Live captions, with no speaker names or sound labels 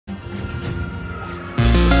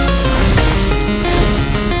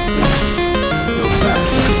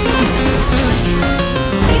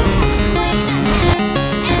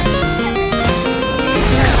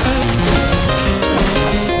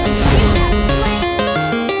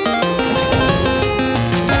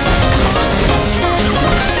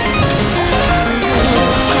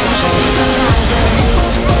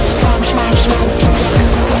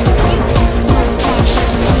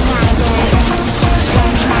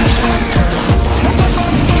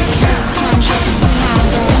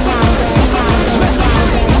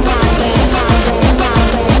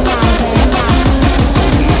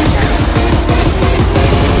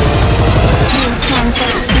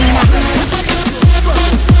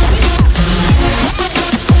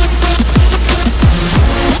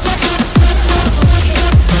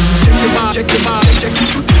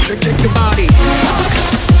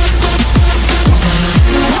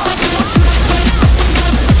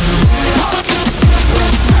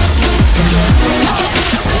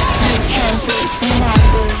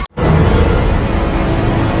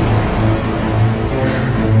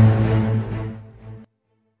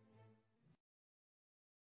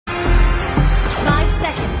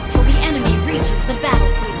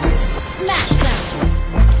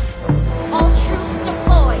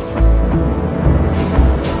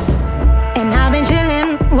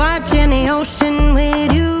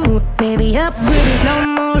slow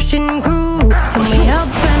motion crew, and we up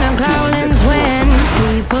in our growlings when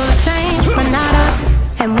people change, but not us.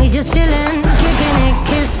 And we just chillin', kicking it,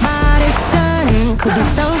 kissed by the sun. Could be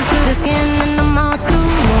soaked through the skin in the mall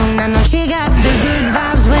soon. I know she got the good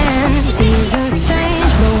vibes when seasons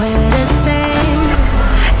change, but we're the same.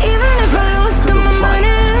 Even if I lost all my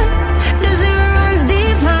money, the zero runs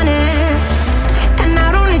deep, honey. And I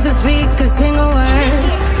don't need to speak a single word,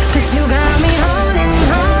 'cause you got me holding,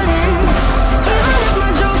 holding. Even if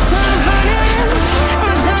my jokes aren't funny,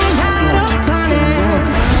 my tongue tied up on it.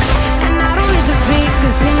 And I don't need to speak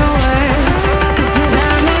a single word, 'cause you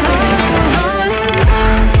got me holding, holding.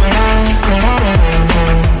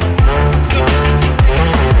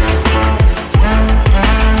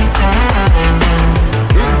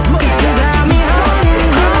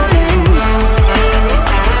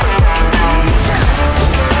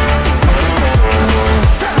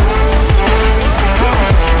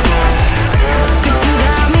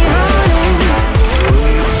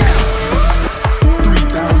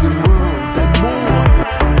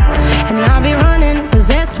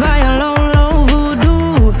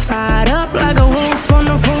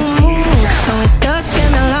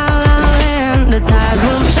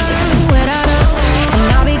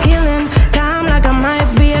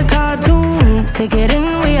 Take it in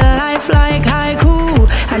real life like haiku.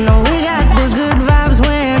 I know we got the good vibes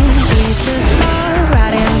when pieces fall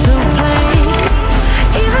right into place.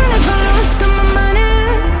 Even if I lost all my money,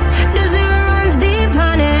 the zero runs deep,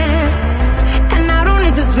 honey. And I don't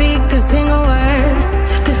need to speak a single word,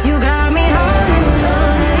 'cause you got me holding,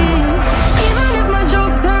 holding. Even if my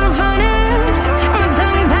jokes aren't funny, my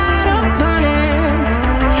tongue tied up on it.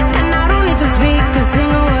 And I don't need to speak a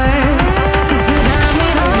single word, 'cause you got me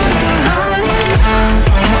holding, holding.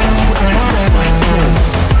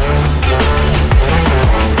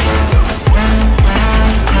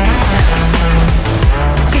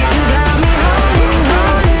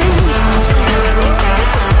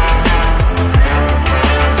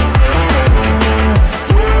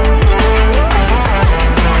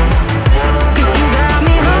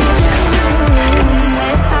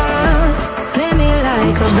 Play me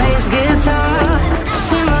like a bass guitar,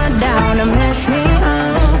 simmer down and mess me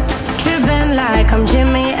up, tripping like I'm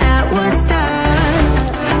Jimmy at Woodstock.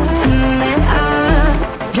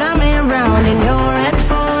 Drive me around in your red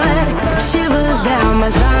Ford, shivers down my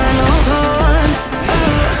spinal cord.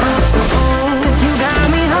 'Cause you got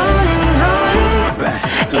me holding, holding.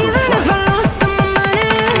 Even if I lost all my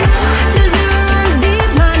money, the zero runs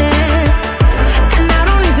deep, honey. And I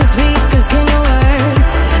don't need to speak a single word,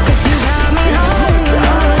 'cause you got me holding,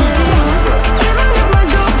 holding. Even if my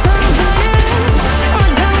jokes aren't funny, my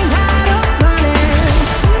tongue tied up on it.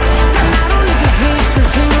 And I don't need to speak a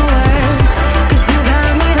single word, 'cause you got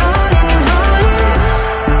me holding, holding.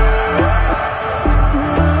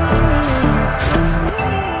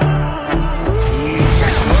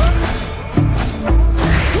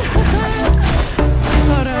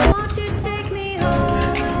 Won't you take me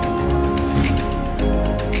home?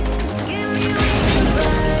 Give me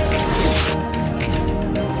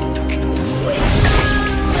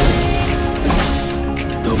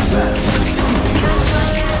The best.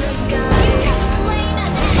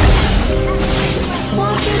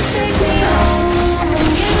 Won't you take me home and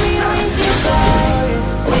give me wings to fly?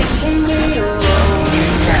 We can be alone,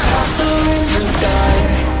 castle in the sky.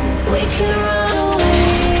 We can run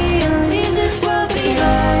away and leave this world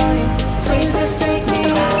behind. Please just take me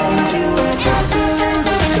home to a castle in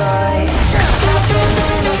the sky. Castle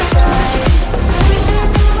in the sky.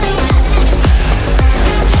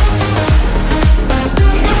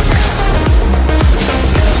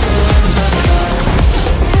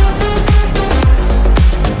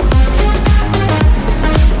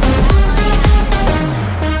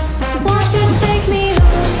 Won't you take me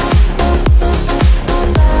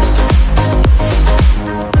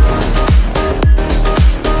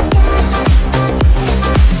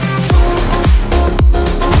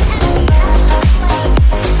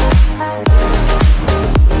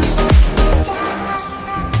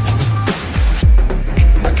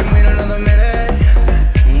I can wait another minute.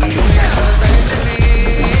 I can wait another second to be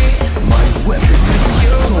My weapon is my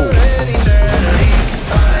soul. an eternity.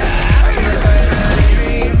 I feel like I had a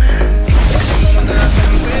dream. It's the moment that I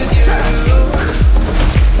spent with you,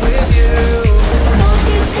 with you. Won't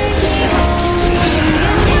you take me home and give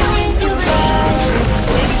me wings to fly?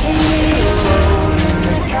 We can be alone in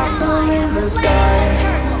the castle in the sky.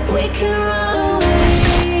 We can run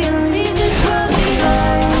away and leave this world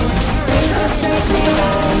behind. Please just take me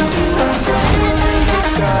home to a castle in the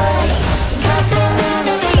sky. Castle in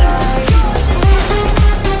the sky.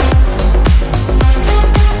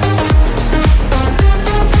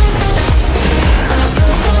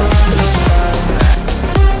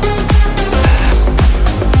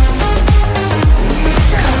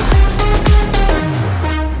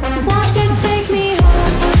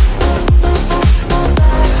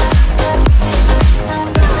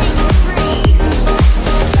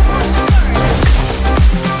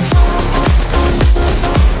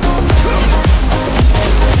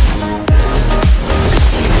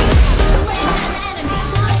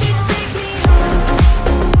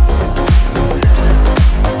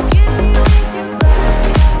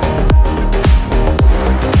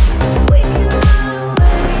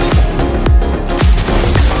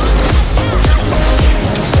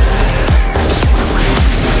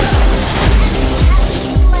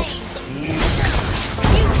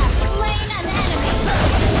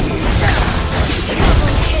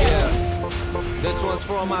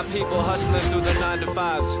 people hustling through the 9 to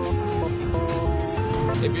 5s.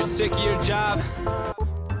 If you're sick of your job,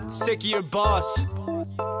 sick of your boss,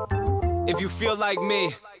 if you feel like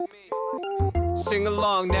me, sing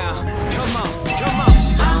along now. Come on, come on.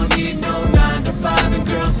 I don't need no 9 to 5, and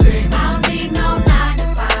girls sing. I don't need no 9 to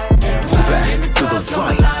 5. Back to the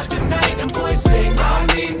fight. Tonight, and boys sing. I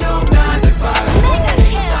don't need no 9 to 5.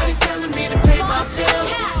 Ain't nobody telling me to pay my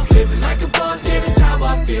bills. Living like a boss, yeah, that's how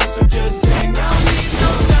I feel. So just sing. I don't need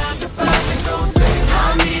no 9 to 5, and don't sing. I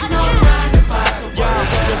don't need no 9 to 5. So Yeah,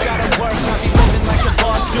 you gotta work, I be living like a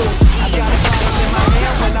boss do. I got a bottle in my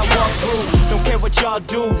hand when I walk through. Don't care what y'all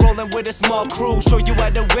do, rolling with a small crew. Show you how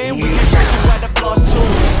to win, we can show you how to floss too.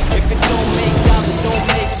 If it don't make dollars, don't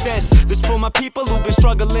make sense. This for my people who've been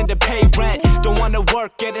struggling to pay rent. Don't wanna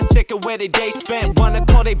work, getting sick of where they day spent. Wanna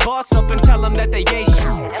call they boss up and tell them that they ain't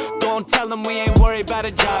shit. Don't tell them we ain't worried about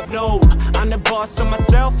a job, no. I'm the boss of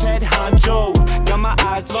myself, head honcho. Got my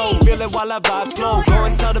eyes low, feel it while I vibe slow. Go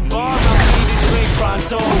and tell the bar, I'ma need a drink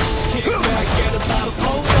pronto. Kick back, get a bottle,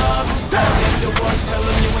 hold up. Don't have to work, tell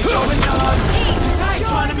them you ain't showing up. Cause I ain't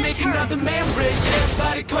trying to make another man rich.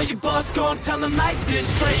 Everybody call your boss, go and tell them like this,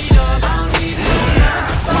 straight up. I don't need no 9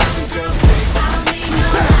 to 5, and girls sing. I don't need no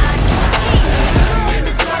 9 to 5. In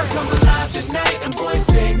the club, come alive tonight, and boys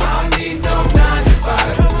sing. I don't need no 9 to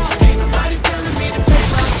 5. Ain't nobody telling me to pay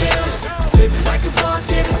my bills. Living like a boss,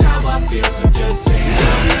 yeah, that's how I feel. So just sing. I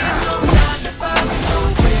don't need no 9 to 5, and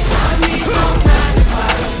don't sing. I don't need no 9 to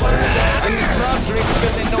 5. In the club, drinks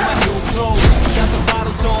spilling on my new clothes. Got the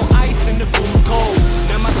bottles on ice and the booze cold.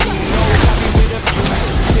 Now my team knows I be with a few.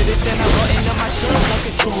 Hit it, then I button up my shirt like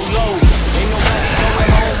a true low. Ain't nobody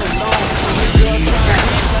going home alone. When the girl trying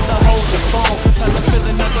to tell her hold the phone. Tell her fill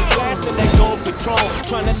another glass and let go of Patron.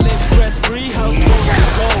 Trying to live stress free, house goes to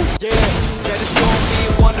go. Yeah, said it's gonna be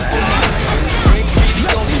a wonderful night. Drinks be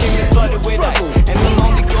the only thing that's flooded with ice. And I'm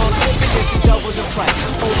only gonna save it if it's double the price.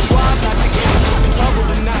 Oh, squad, not to get in some trouble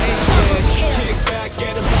tonight. Yeah, kick back,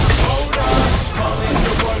 get a bottle, hold up. Call in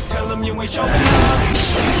to work, tell them you ain't showing up. I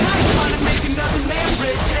ain't trying to make another man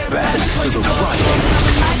rich. Back to the fight.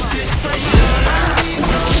 Like this, straight up. I don't need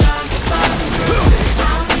no 9 to 5, and girls sing.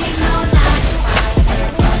 I don't need no 9 to 5.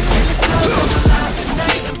 Everybody in the club, come alive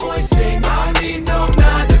tonight, and boys sing. I don't need no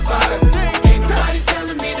 9 to 5. Ain't nobody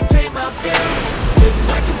telling me to pay my bills. Living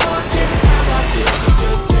like a boss, yeah, that's how I feel. So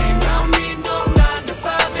just sing. I don't need no 9 to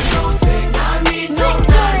 5, and don't sing. I don't need no 9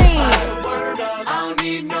 to 5. So word up. I don't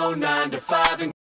need no 9 to 5.